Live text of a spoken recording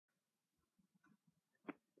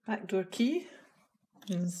Backdoor key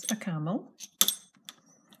is a camel.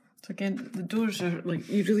 So again, the doors are like,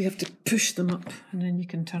 you really have to push them up and then you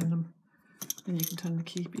can turn them. Then you can turn the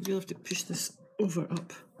key, but you really have to push this over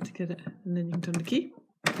up to get it, and then you can turn the key.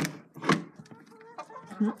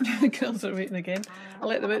 The girls are waiting again. I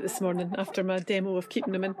let them out this morning after my demo of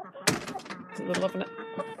keeping them in. So they're loving it.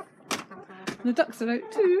 And the ducks are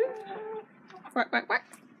out too. Quack, quack, quack.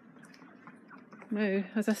 Now,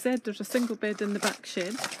 as I said, there's a single bed in the back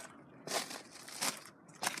shed.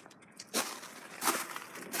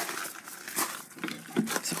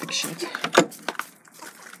 It's a big shed.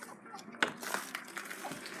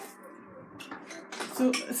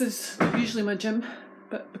 So this is usually my gym,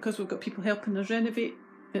 but because we've got people helping us renovate,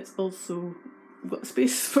 it's also got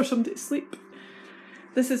space for somebody to sleep.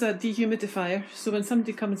 This is a dehumidifier, so when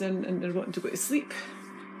somebody comes in and they're wanting to go to sleep,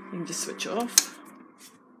 you can just switch it off.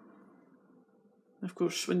 Of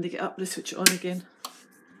course, when they get up, they switch it on again.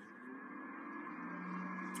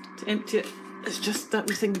 To empty it, it's just that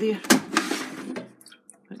wee thing there.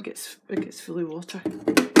 It gets full of water.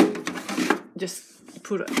 Just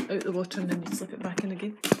pour it out the water and then you slip it back in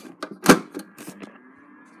again.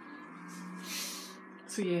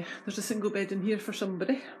 So yeah, there's a single bed in here for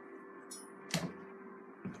somebody.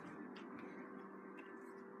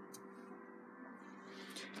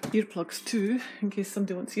 Earplugs too, in case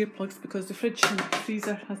somebody wants earplugs, because the fridge and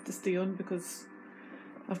freezer has to stay on because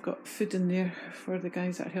I've got food in there for the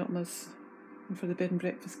guys that are helping us and for the bed and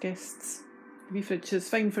breakfast guests. The wee fridge is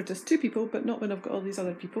fine for just 2 people, but not when I've got all these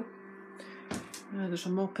other people. There's a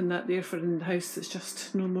mop and that there for in the house. It's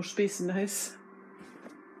just no more space in the house.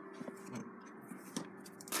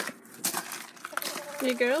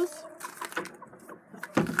 Hey girls.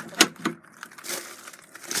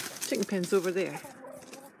 Chicken pen's over there,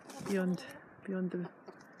 beyond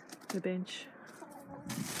the bench.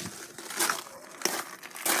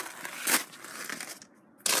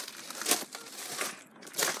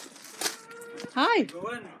 Hi.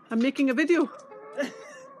 I'm making a video.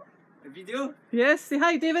 A video? Yes, say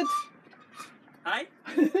hi, David. Hi.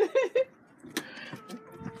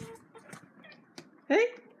 Hey.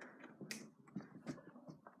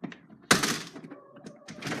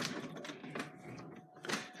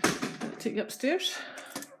 I'll take you upstairs.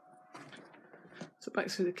 So back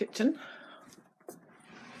through the kitchen.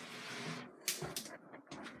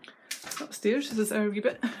 Upstairs, this is our wee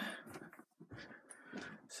bit.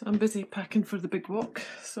 So I'm busy packing for the big walk,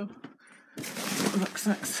 so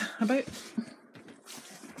rucksacks about.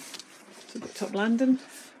 So we've got top landing,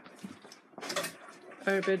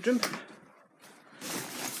 our bedroom,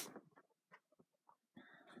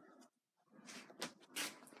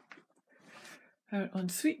 our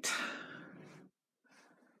ensuite,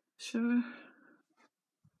 shower,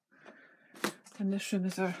 and this room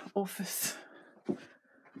is our office,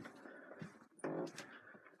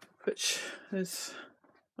 which is,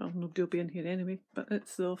 well, nobody will be in here anyway, but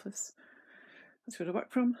it's the office. That's where I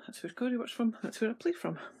work from, that's where Corey works from, that's where I play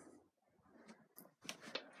from.